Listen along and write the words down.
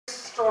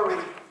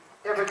story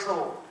ever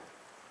told.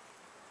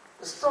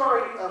 The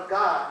story of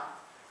God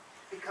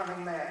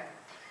becoming man.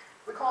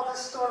 We call this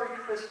story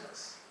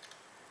Christmas.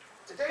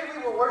 Today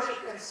we will worship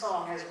in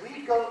song as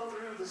we go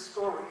through the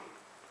story,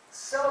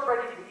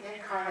 celebrating the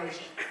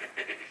incarnation,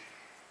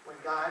 when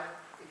God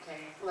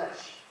became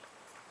flesh.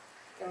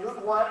 In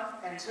Luke 1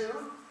 and 2,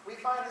 we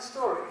find the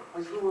story,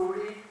 which we will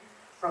read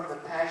from the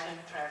Passion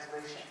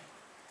Translation.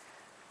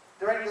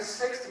 During the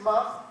 6th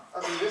month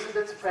of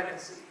Elizabeth's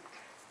pregnancy,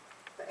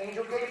 the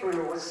angel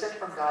Gabriel was sent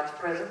from God's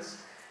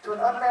presence to an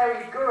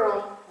unmarried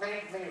girl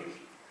named Mary,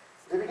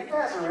 living in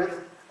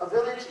Nazareth, a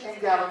village in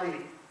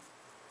Galilee.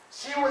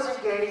 She was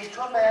engaged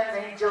to a man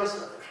named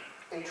Joseph,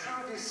 a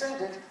true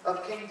descendant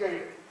of King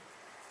David.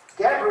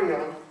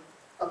 Gabriel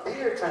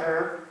appeared to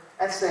her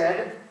and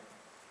said,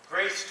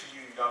 "Grace to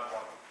you, young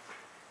woman,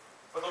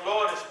 for the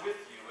Lord is with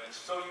you, and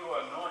so you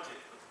are anointed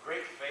with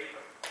great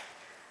favor."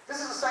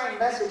 This is the same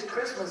message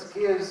Christmas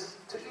gives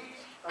to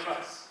each of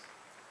us.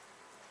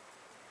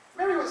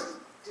 Mary was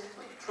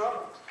deeply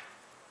troubled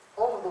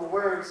over the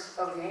words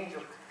of the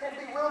angel and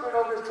bewildered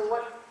over as to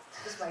what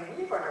this may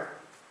mean for her.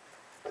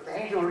 But the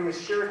angel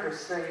reassured her,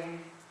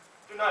 saying,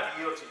 "Do not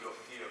yield to your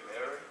fear,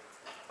 Mary,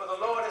 for the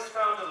Lord has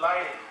found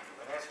delight in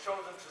you and has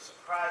chosen to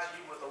surprise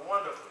you with a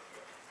wonderful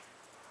gift.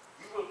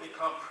 You will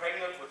become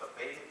pregnant with a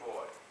baby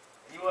boy,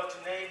 and you are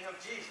to name him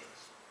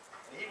Jesus.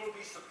 And he will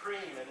be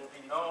supreme and will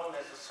be known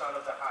as the Son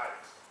of the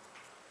Highest.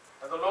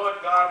 And the Lord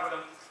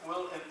God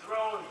will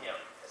enthrone him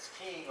as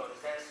king on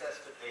his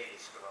ancestor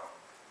David's throne.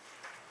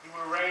 He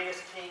will reign as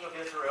king of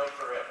Israel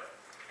forever,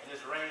 and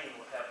his reign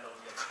will have no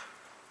limit."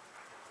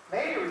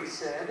 Mary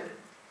said,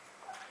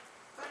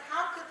 "But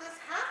how could this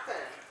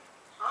happen?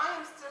 I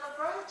am still a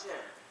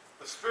virgin."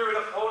 "The Spirit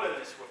of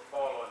holiness will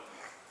fall on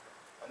you,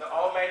 and the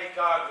Almighty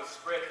God will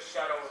spread the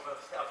shadow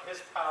of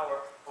his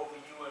power over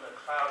you in a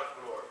cloud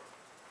of glory.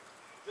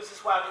 This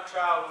is why the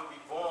child will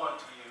be born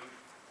to you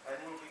and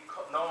will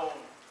be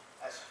known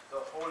as the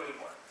Holy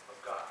One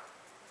of God.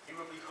 He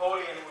will be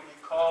holy and will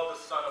be called the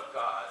Son of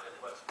God.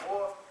 And what's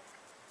more,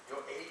 your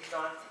aged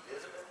aunt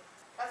Elizabeth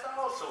has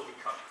also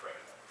become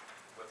pregnant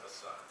with a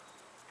son.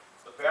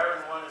 The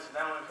barren one is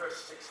now in her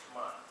 6th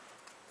month.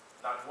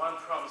 Not one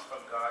promise from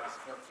God is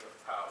empty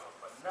of power,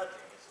 but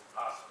nothing is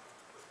impossible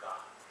with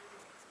God."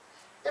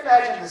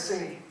 Imagine the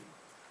scene.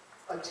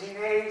 A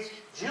teenage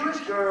Jewish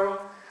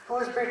girl who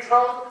is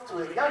betrothed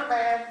to a young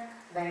man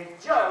named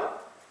Joe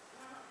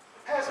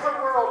has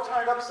her world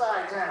turned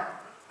upside down.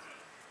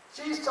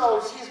 She's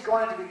told she's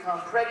going to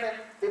become pregnant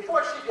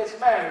before she gets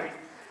married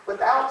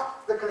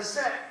without the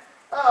consent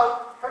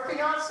of her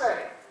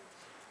fiancé.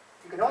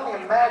 You can only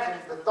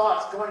imagine the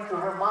thoughts going through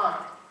her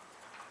mind.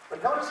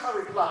 But notice her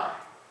reply.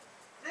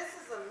 "This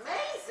is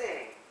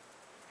amazing.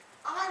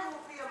 I will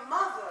be a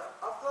mother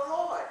of the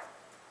Lord.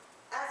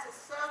 As a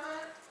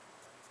servant,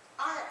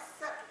 I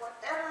accept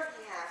whatever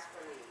he has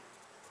for me.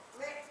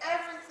 May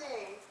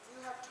everything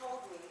you have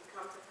told me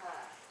come to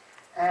pass."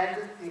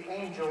 And the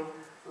angel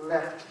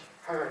left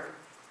her.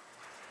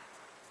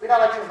 We'd now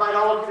like to invite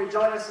all of you to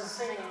join us in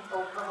singing,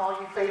 "O Come All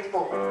You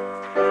Faithful."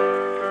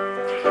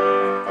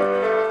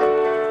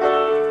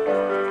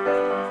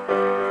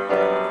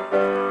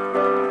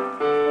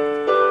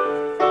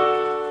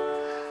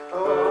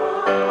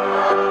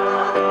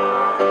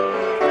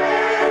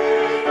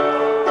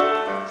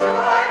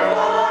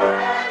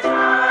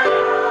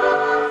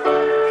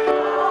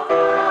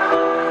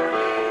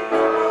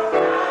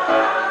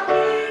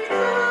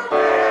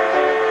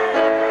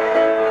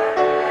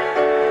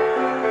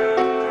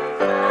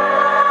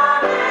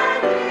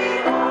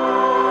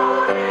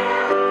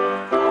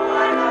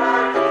 Lord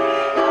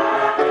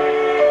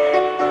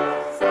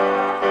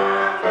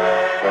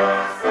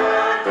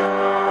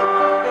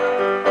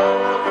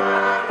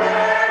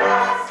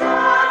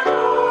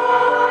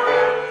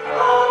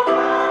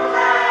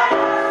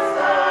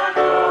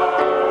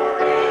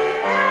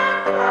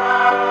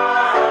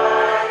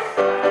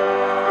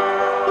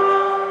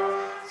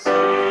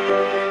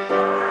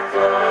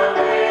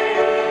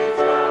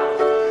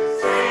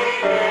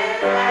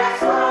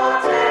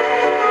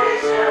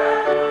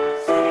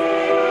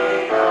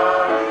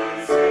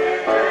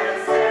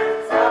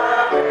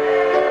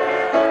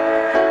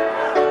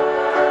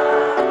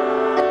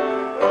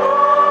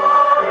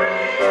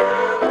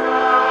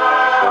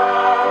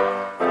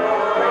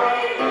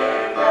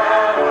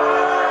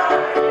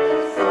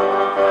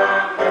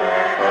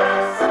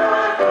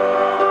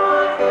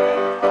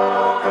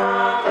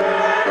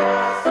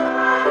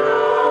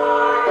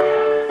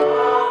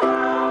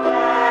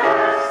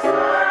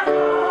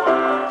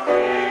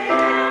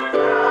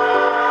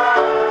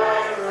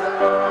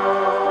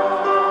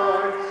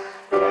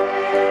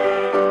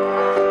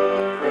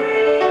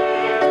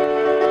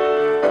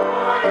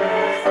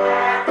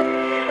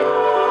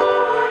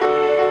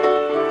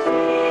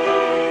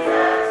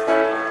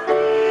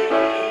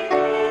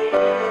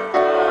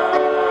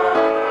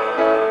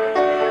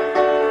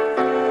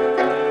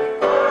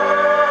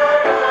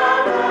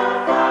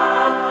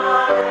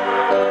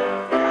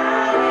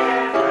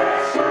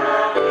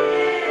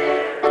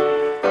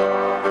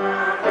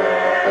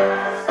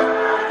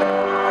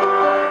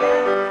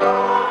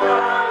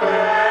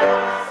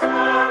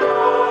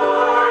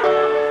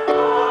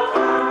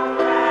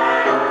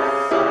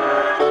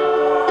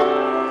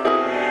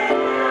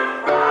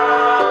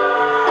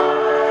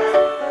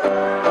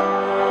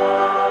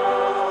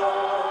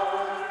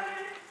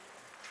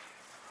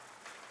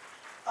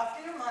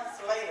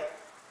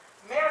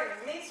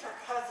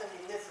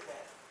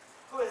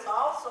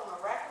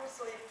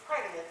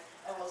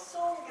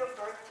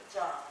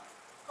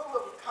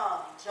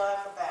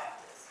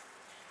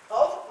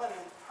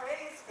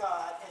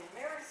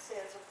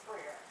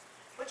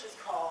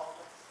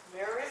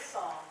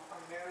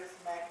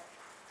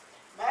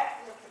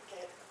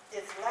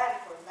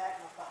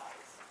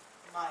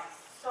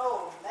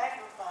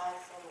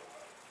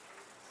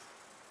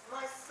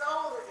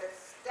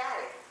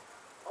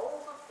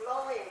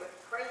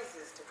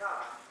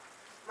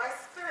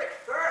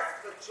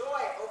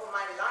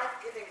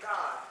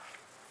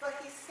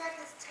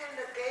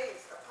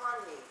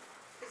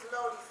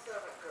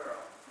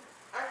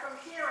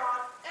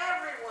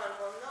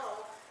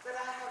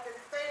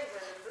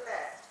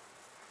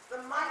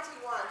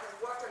Mighty One has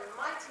worked a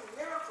mighty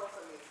miracle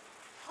for me.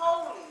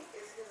 Holy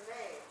is his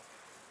name.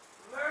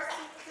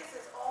 Mercy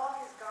kisses all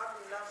his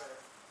godly lovers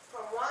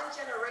from one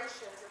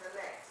generation to the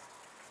next.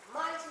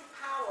 Mighty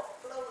power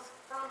flows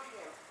from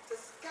him to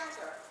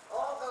scatter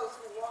all those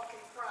who walk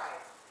in pride.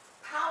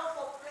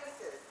 Powerful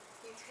princes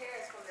he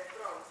tears from their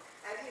thrones,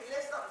 and he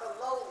lifts up the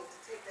lowly to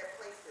take their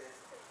places.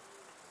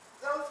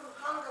 Those who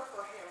hunger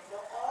for him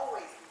will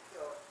always be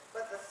filled,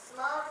 but the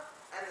smug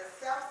and the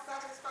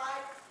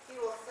self-satisfied he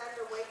will send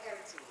away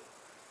empty.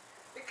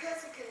 Because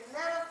he can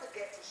never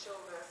forget to show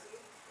mercy,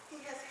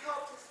 he has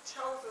helped his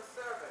chosen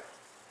servant,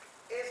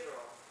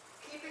 Israel,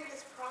 keeping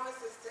his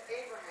promises to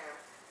Abraham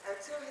and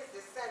to his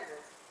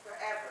descendants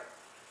forever.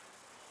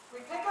 We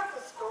pick up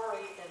the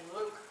story in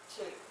Luke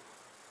 2.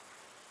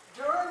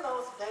 During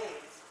those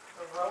days,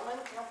 the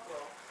Roman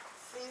emperor,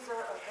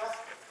 Caesar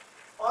Augustus,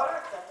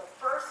 ordered that the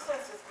first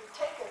census be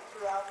taken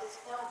throughout his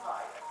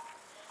empire.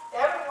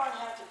 Everyone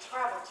had to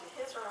travel to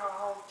his or her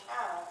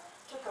hometown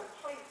to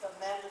complete the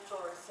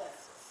mandatory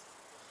census.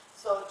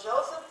 So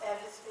Joseph and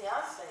his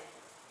fiancée,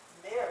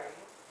 Mary,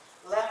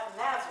 left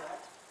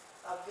Nazareth,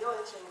 a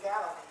village in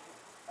Galilee,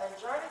 and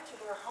journeyed to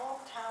their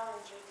hometown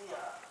in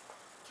Judea,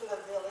 to the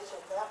village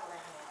of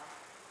Bethlehem,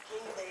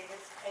 King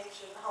David's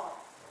ancient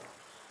home.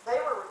 They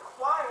were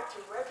required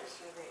to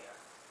register there,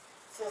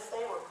 since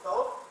they were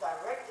both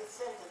direct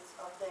descendants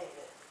of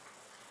David.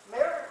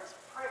 Mary was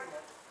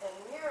pregnant and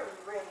nearly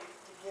ready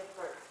to give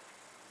birth.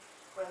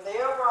 When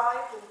they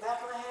arrived in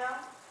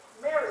Bethlehem,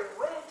 Mary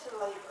went into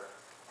labor,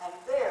 and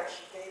there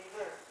she gave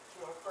birth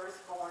to her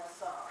firstborn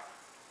son.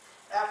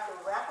 After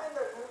wrapping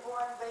the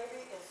newborn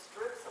baby in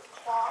strips of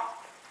cloth,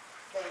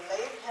 they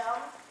laid him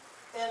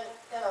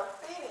in a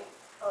feeding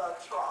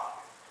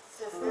trough,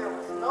 since there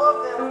was no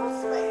available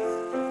space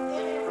in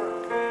any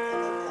room in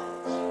the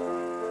village.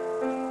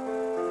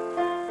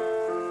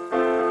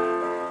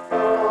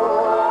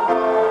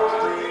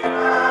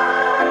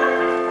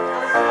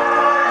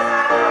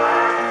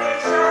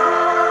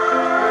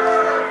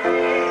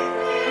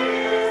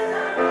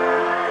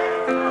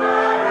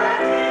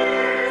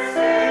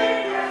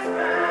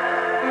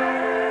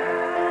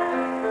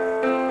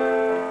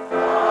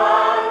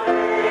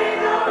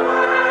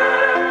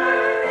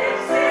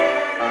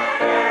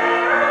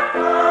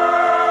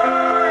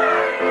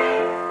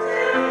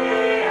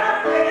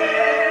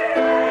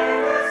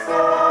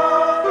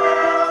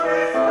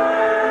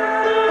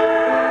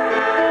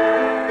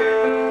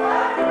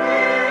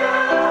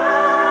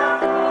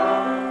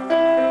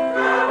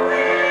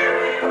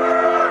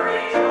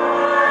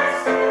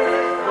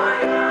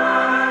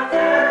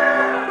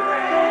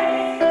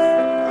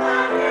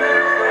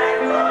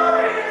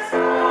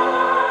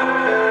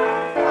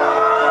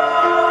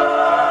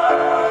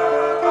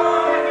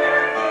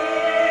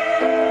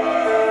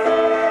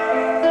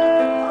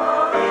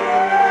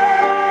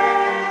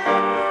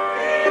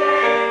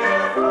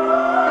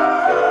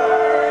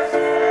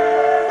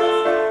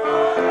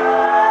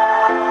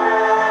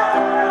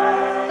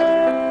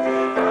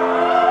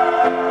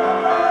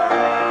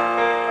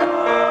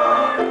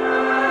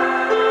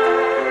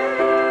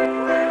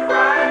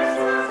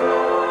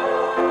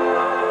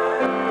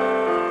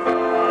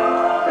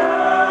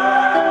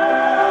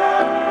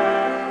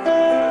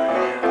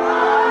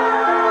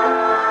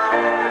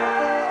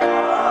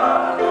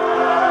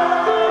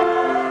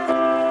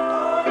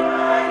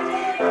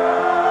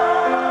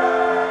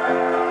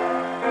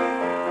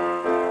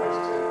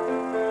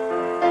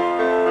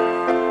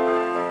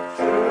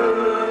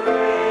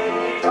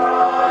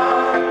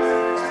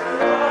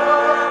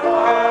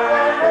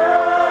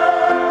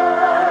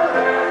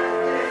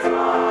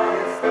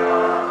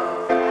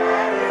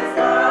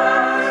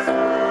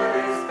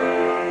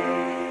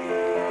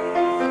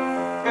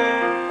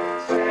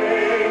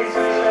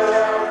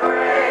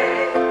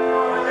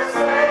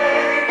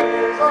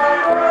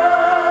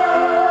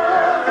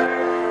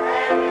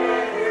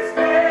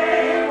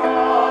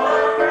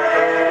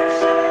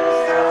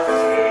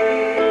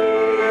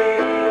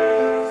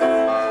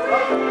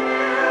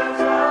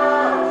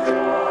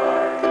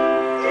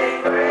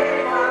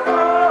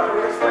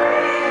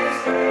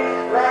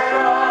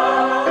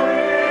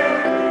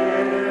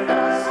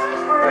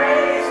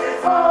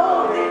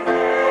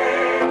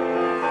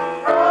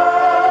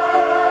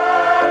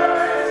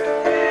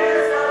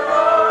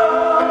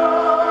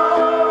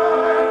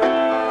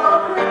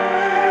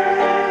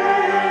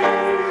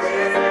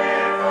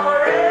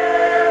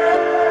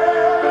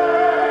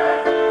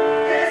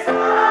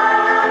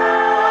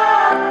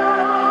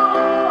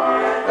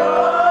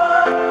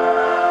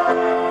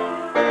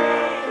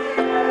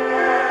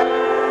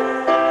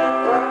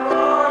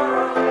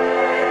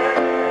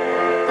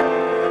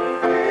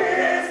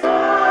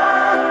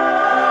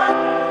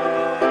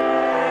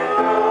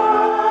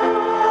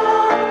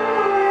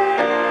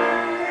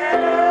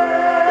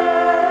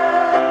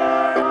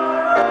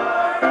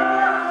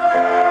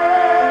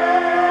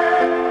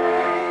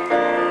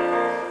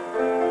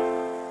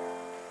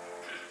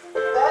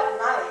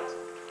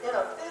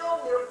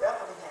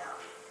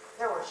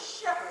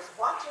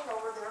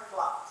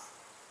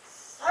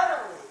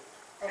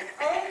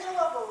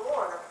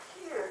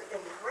 appeared in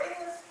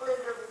radiant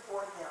splendor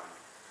before him,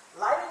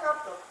 lighting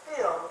up the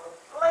field with the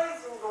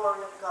blazing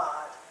glory of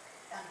God,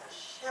 and the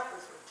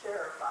shepherds were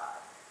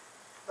terrified.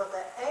 But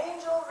the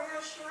angel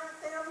reassured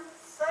them,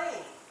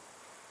 saying,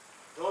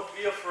 Don't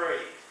be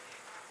afraid,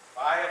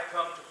 for I have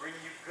come to bring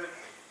you good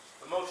news,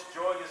 the most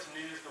joyous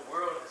news the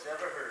world has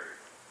ever heard.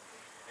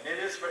 And it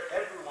is for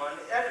everyone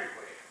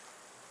everywhere.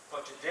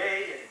 For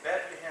today in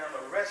Bethlehem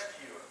a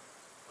rescuer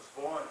was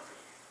born for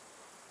you.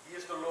 He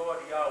is the Lord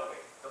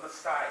Yahweh, the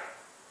Messiah.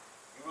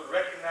 You will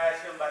recognize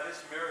him by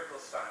this miracle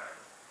sign.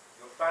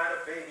 You'll find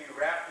a baby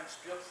wrapped in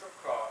strips of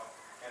cloth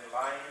and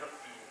lying in a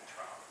feeding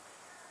trough.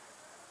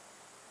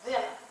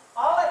 Then,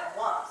 all at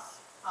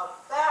once, a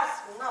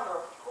vast number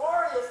of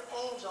glorious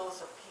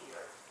angels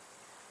appeared,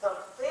 the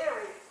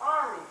very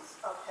armies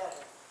of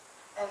heaven,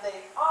 and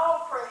they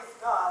all praised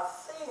God,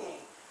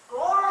 singing,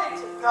 Glory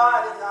to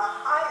God in the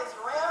highest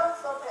realms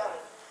of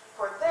heaven,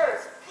 for there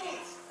is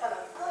peace and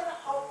a good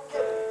hope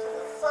given to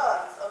the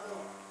sons of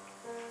men.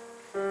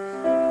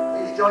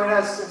 Please join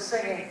us in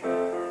singing,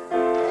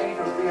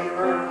 Angels Be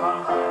Heard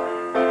on High.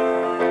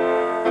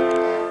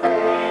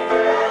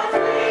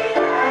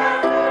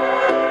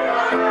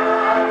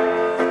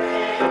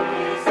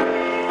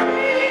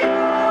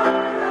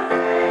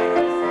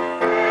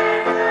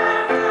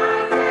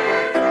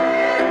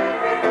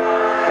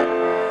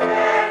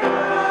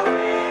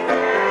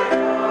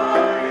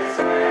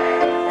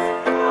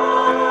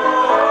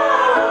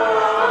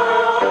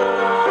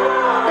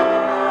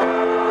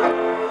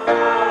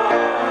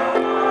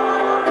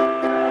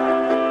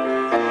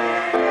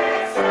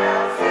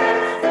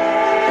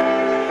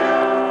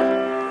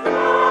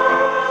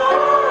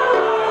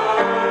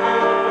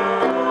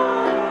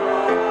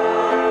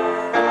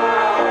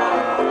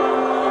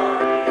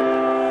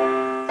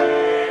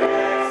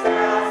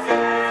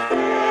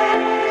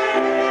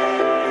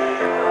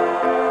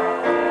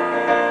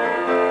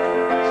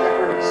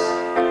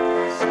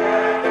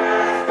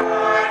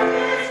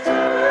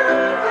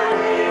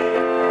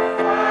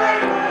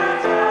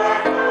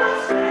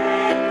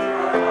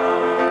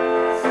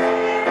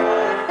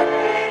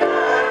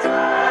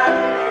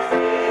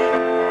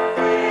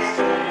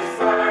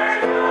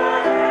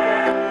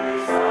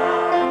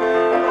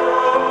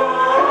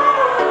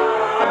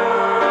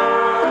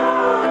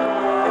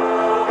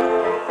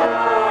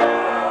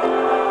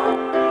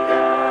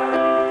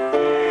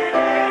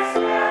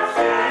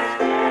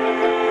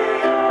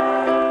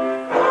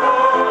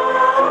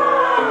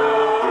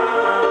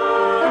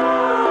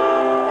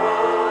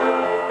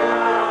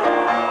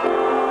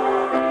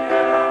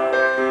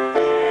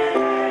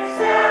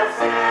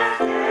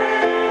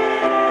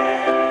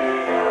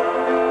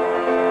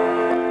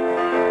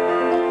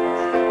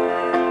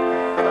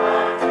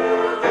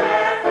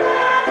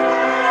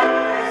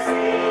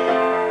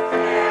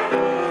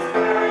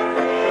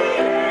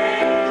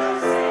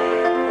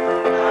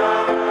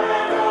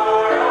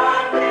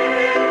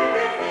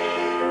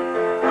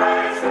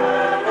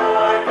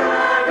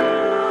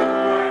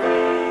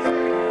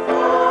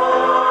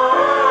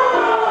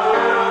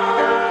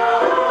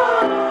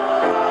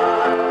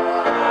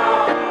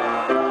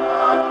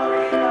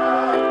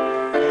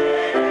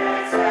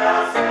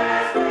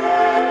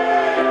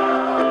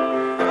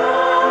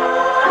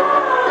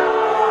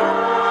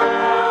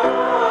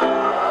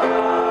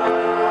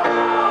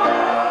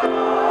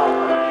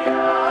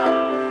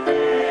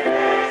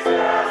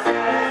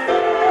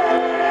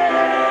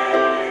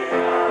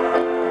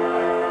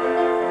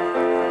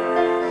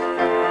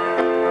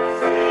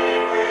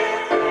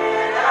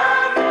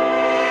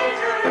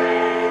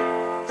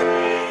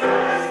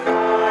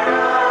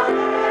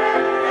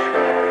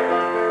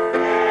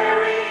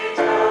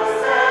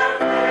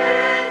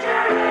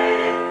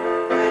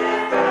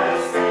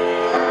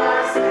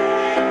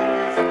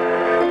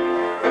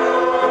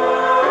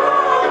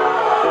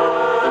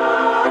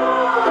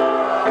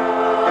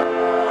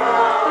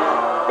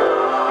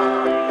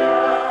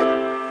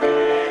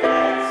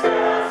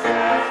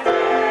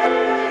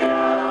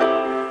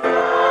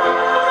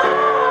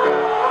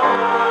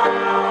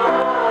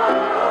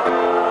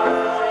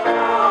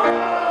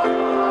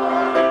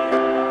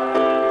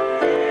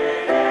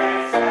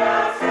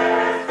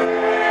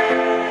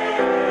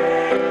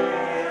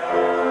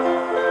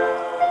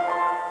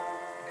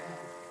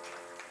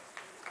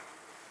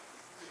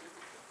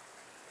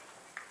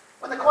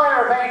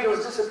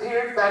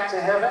 disappeared back to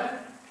heaven,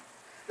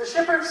 the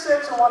shepherds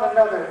said to one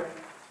another,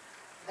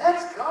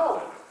 "Let's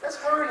go. Let's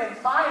hurry and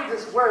find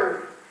this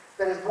word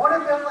that is born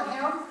in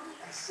Bethlehem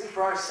and see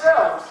for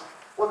ourselves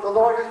what the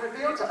Lord has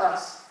revealed to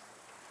us."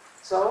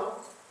 So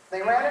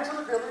they ran into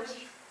the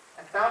village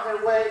and found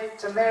their way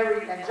to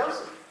Mary and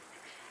Joseph.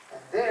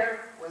 And there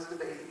was the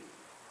baby,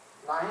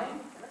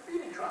 lying in a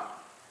feeding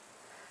trough.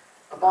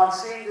 Upon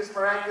seeing this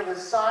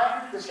miraculous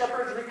sign, the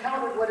shepherds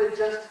recounted what had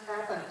just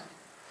happened.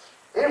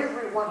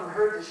 Everyone who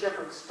heard the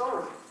shepherd's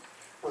story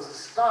was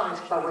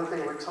astonished by what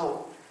they were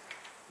told.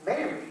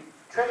 Mary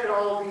treasured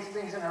all these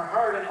things in her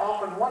heart and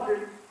often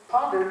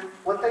pondered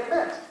what they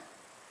meant.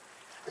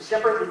 The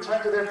shepherds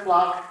returned to their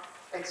flock,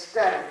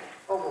 ecstatic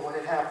over what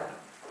had happened.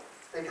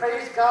 They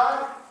praised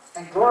God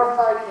and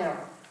glorified him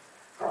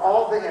for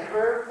all they had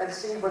heard and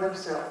seen for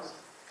themselves,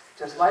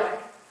 just like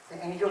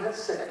the angel had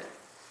said.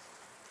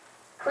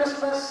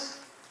 Christmas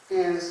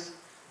is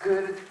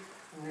good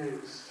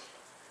news.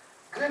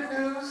 Good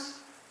news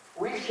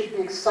we should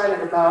be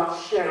excited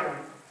about sharing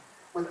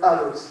with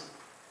others.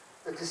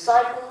 The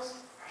disciples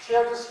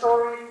shared the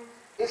story.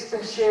 It's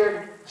been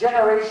shared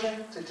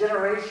generation to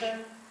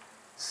generation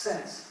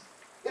since.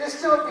 It is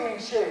still being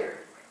shared.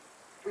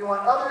 We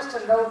want others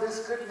to know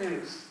this good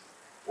news.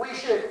 We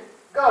should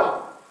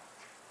go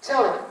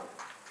tell it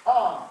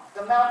on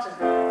the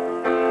mountain.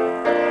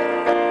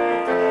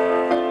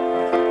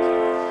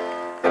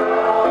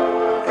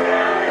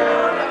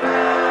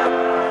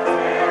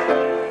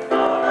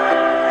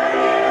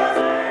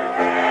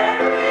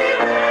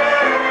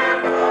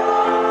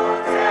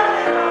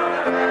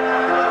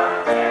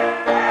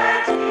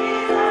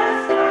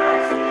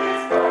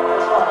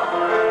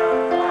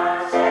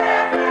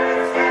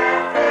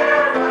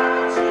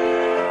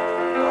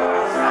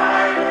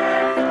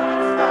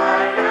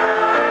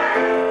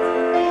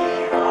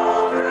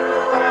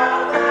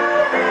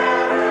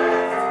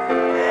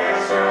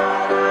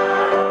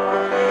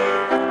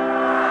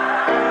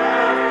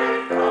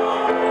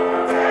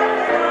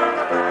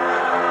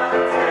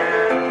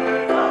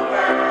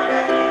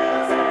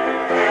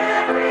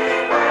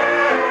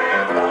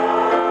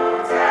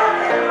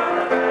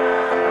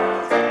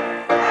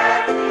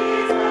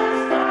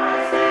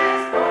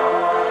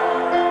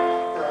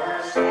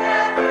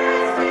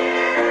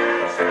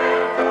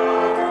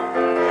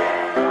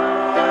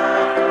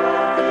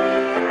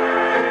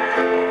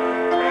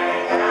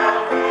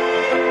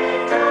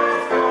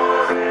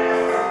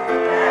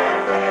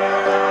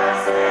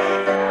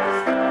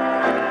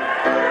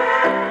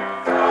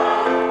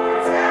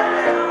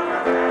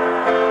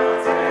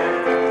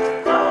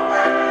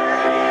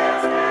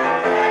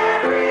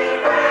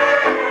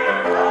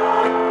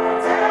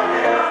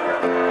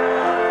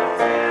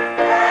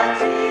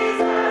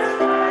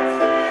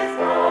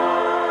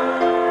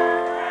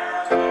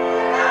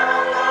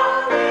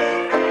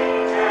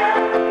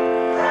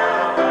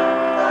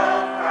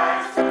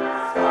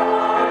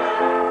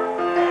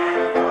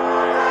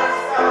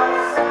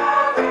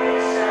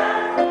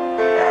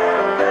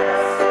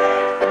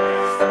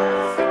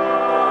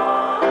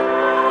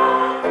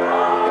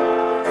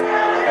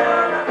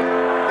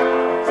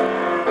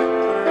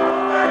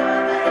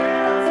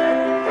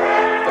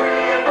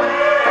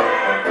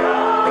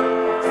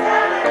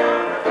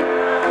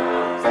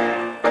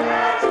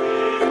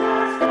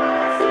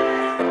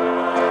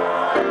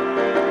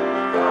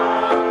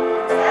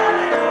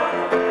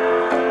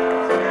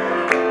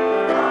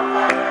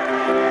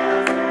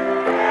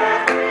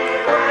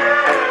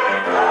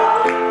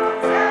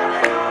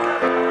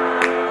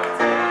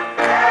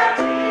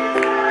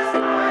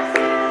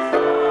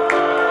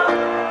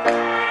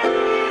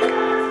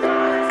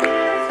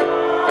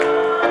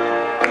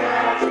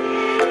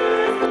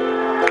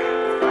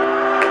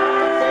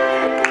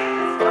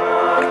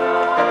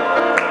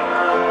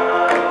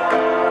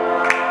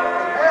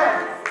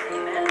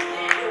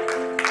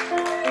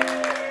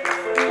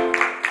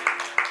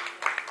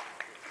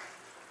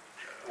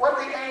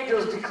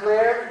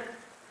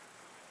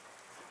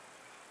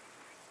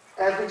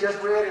 As we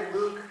just read in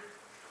Luke,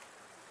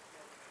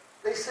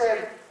 they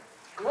said,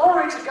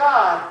 "Glory to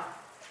God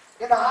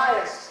in the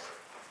highest,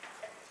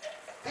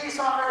 peace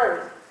on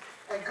earth,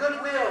 and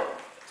goodwill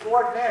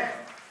toward men."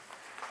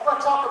 I want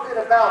to talk a bit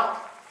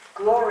about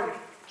glory,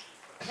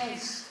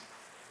 peace,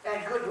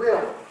 and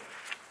goodwill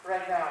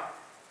right now.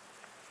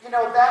 You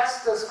know,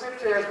 that's the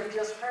scripture, as we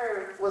just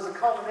heard, was a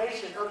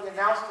culmination of the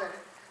announcement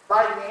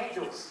by the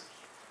angels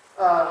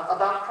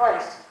about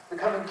Christ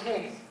becoming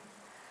king.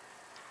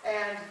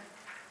 And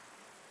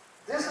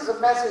this is a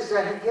message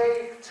that he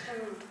gave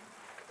to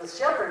the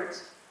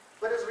shepherds,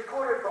 but is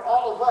recorded for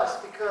all of us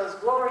because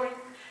glory,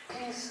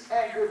 peace,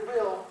 and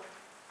goodwill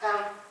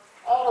have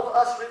all of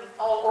us written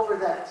all over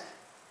that.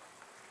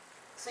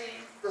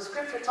 See, the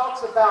scripture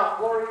talks about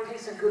glory,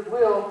 peace, and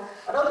goodwill.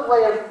 Another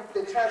way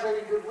of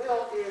translating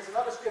goodwill is,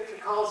 another scripture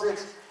calls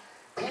it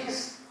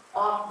peace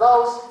on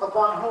those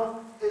upon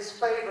whom his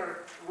favor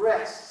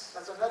rests.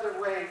 That's another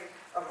way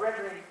of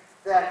rendering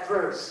that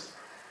verse.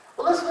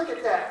 Well, let's look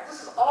at that.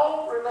 This is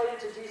all related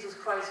to Jesus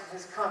Christ and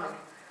his coming.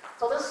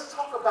 So let's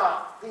talk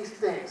about these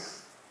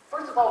things.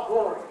 First of all,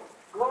 glory.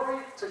 Glory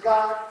to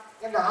God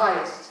in the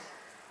highest.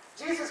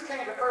 Jesus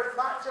came to earth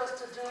not just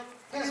to do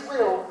his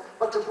will,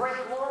 but to bring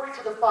glory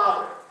to the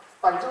Father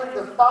by doing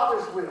the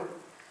Father's will.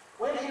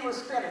 When he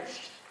was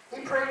finished,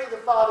 he prayed to the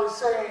Father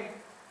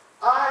saying,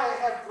 "I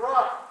have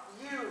brought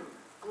you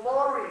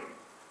glory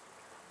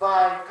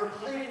by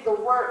completing the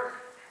work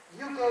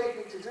you gave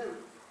me to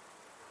do."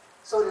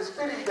 So it is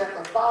fitting that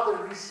the Father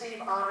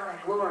receive honor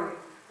and glory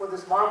for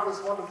this marvelous,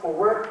 wonderful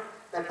work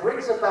that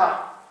brings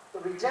about the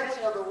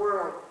redemption of the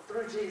world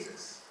through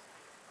Jesus.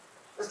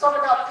 Let's talk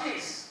about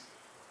peace.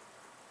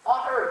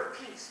 On earth,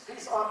 peace,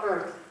 peace on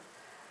earth.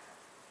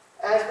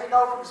 As we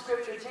know from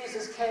Scripture,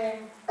 Jesus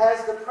came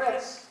as the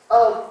Prince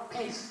of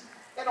Peace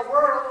in a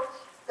world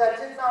that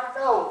did not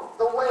know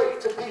the way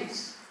to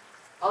peace.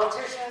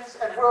 Politicians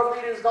and world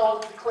leaders all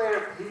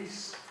declare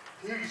peace,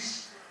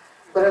 peace.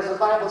 But as the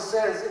Bible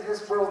says, in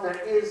this world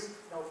there is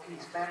no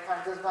peace.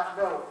 Mankind does not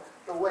know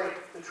the way,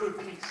 the true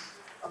peace.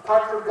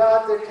 Apart from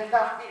God, there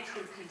cannot be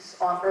true peace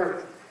on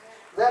earth.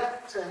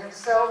 Left to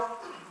himself,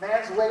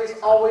 man's ways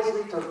always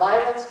lead to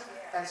violence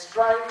and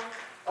strife,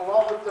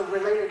 along with the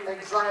related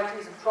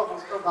anxieties and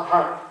troubles of the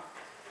heart.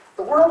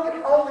 The world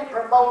can only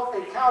promote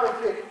a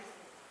counterfeit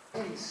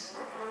peace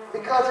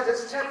because it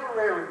is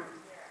temporary,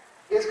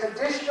 it's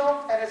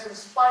conditional, and it's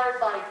inspired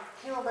by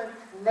human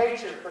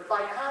nature. But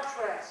by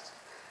contrast,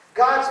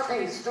 God's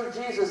peace through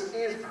Jesus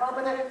is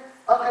permanent,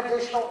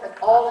 unconditional, and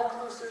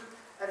all-inclusive,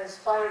 and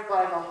inspired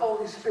by the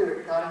Holy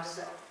Spirit, God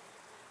himself.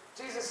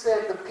 Jesus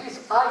said, the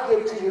peace I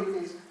give to you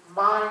is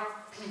my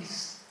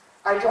peace.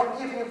 I don't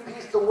give you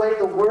peace the way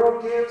the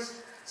world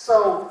gives,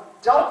 so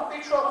don't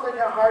be troubled in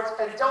your hearts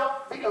and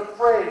don't be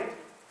afraid.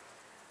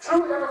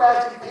 True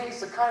everlasting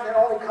peace, the kind that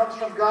only comes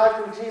from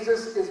God through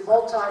Jesus, is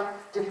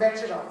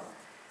multi-dimensional.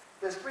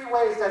 There's three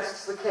ways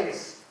that's the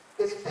case.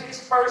 It's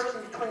peace first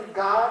between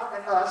God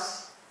and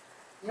us.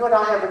 You and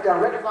I have a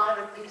direct line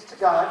of peace to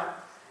God.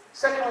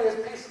 Secondly,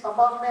 is peace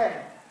among men.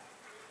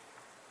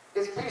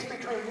 It's peace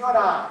between you and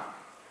I.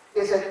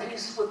 It's at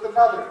peace with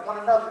one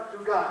another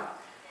through God.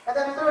 And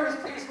then third is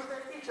peace within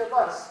each of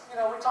us. You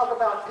know, we talk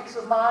about peace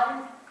of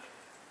mind.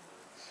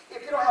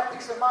 If you don't have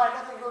peace of mind,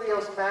 nothing really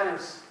else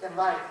matters in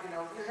life. You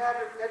know, you have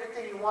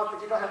everything you want,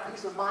 but you don't have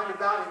peace of mind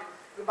about it,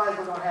 you might as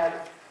well don't have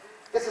it.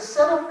 It's a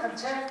settled,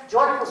 content,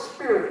 joyful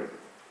spirit.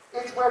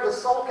 It's where the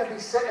soul can be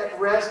set at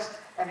rest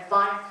and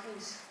find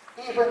peace,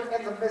 even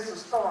in the midst of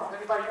storms.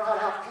 Anybody know how to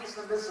have peace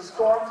in the midst of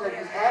storms? Have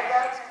you had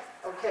that?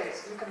 Okay,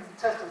 so you can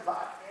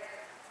testify.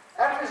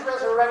 After his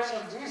resurrection,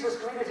 Jesus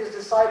greeted his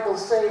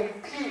disciples saying,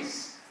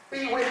 peace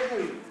be with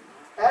you.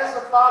 As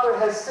the Father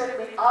has sent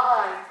me,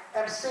 I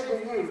am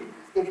sending you.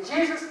 If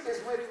Jesus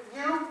is with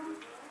you,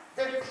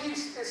 then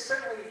peace is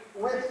certainly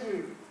with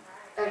you.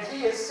 And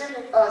he is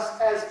sending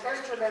us as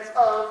instruments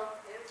of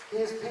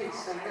his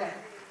peace. Amen.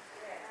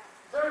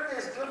 Third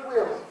is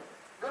goodwill.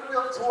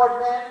 Goodwill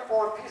toward men,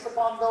 or peace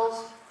upon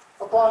those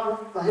upon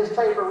whom his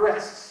favor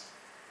rests.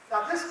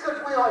 Now this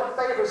goodwill and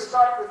favor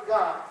start with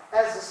God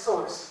as the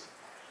source.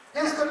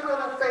 His goodwill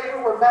and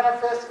favor were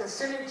manifest in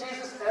sending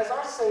Jesus as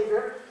our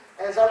Savior,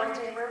 as our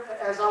Redeemer,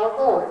 and as our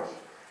Lord.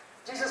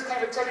 Jesus came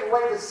to take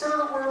away the sin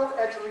of the world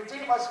and to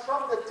redeem us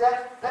from the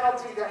death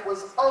penalty that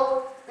was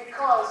owed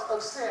because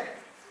of sin.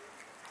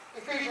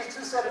 Ephesians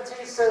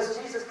 2:17 says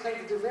Jesus came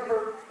to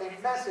deliver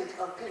a message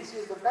of peace. He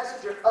is the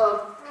messenger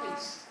of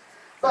peace.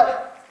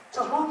 But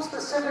to whom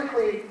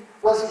specifically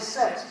was he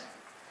sent?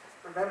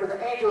 Remember,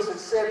 the angels had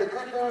said the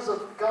good news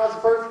of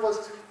God's birth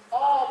was to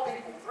all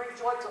people, bring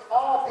joy to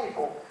all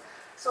people.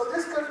 So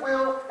this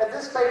goodwill and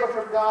this favor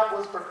from God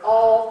was for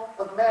all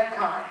of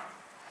mankind.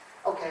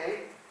 Okay,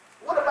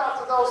 what about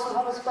to those on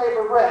whom his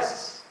favor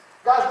rests?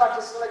 God's not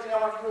just selecting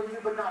on you and you,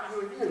 but not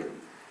you and you.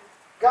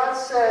 God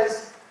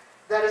says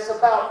that it's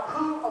about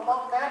who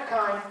among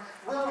mankind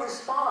will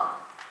respond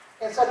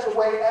in such a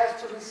way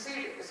as to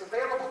receive it. It's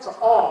available to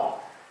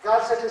all.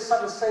 God sent his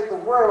Son to save the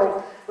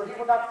world, but he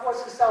will not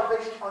force his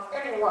salvation on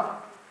anyone.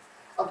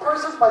 A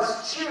person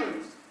must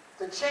choose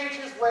to change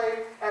his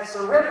way and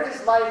surrender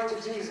his life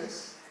to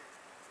Jesus,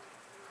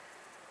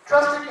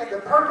 trusting in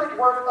the perfect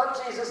work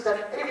of Jesus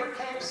that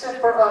overcame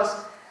sin for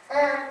us,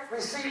 and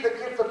receive the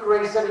gift of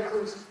grace that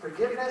includes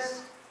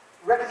forgiveness,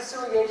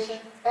 reconciliation,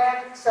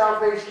 and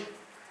salvation.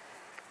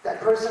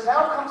 That person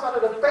now comes under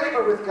the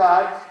favor with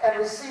God and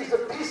receives the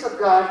peace of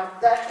God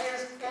that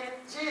is in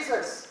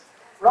Jesus.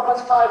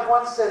 Romans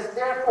 5:1 says,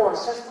 therefore,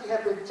 since we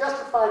have been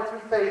justified through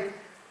faith,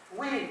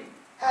 we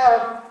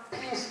have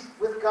peace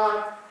with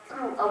God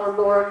through our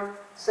Lord,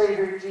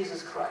 Savior,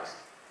 Jesus Christ.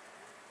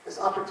 This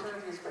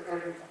opportunity is for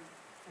everyone.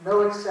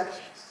 No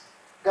exceptions.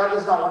 God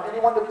does not want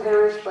anyone to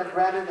perish, but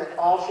rather that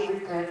all should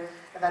repent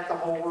and that the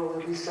whole world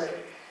will be saved.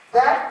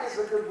 That is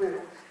the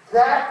goodwill.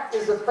 That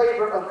is the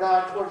favor of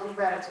God toward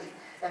humanity.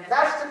 And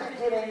that's the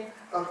beginning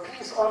of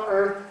peace on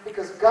earth,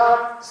 because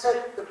God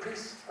sent the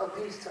peace of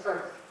peace to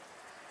earth.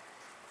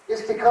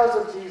 It's because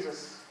of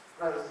Jesus,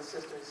 brothers and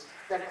sisters,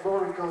 that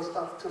glory goes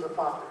up to the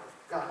Father,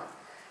 God.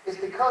 It's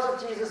because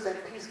of Jesus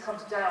that peace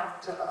comes down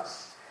to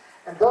us.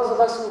 And those of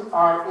us who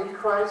are in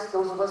Christ,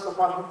 those of us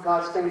upon whom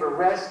God's favor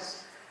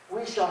rests,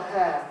 we shall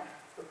have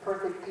the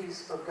perfect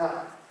peace of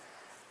God.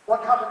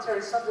 One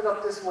commentary sums it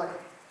up this way.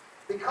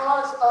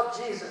 Because of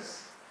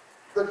Jesus,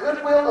 the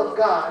goodwill of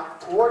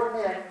God toward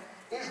men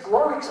is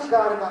glory to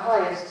God in the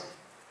highest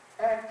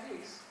and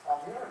peace on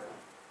the earth.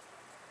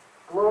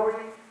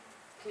 Glory,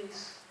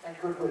 peace, and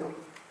goodwill.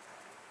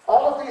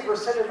 All of these were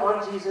centered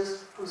on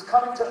Jesus, whose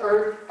coming to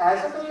earth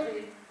as a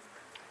baby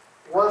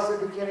was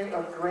the beginning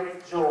of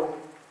great joy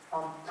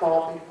to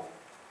all people.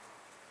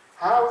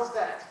 How is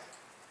that?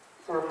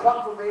 For a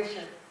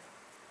proclamation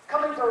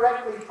coming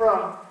directly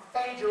from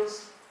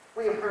angels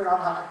we have heard on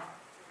high.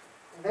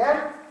 Amen?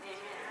 Amen.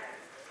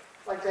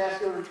 I'd like to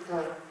ask you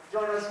to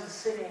join us in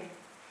singing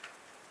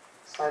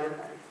Silent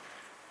Night.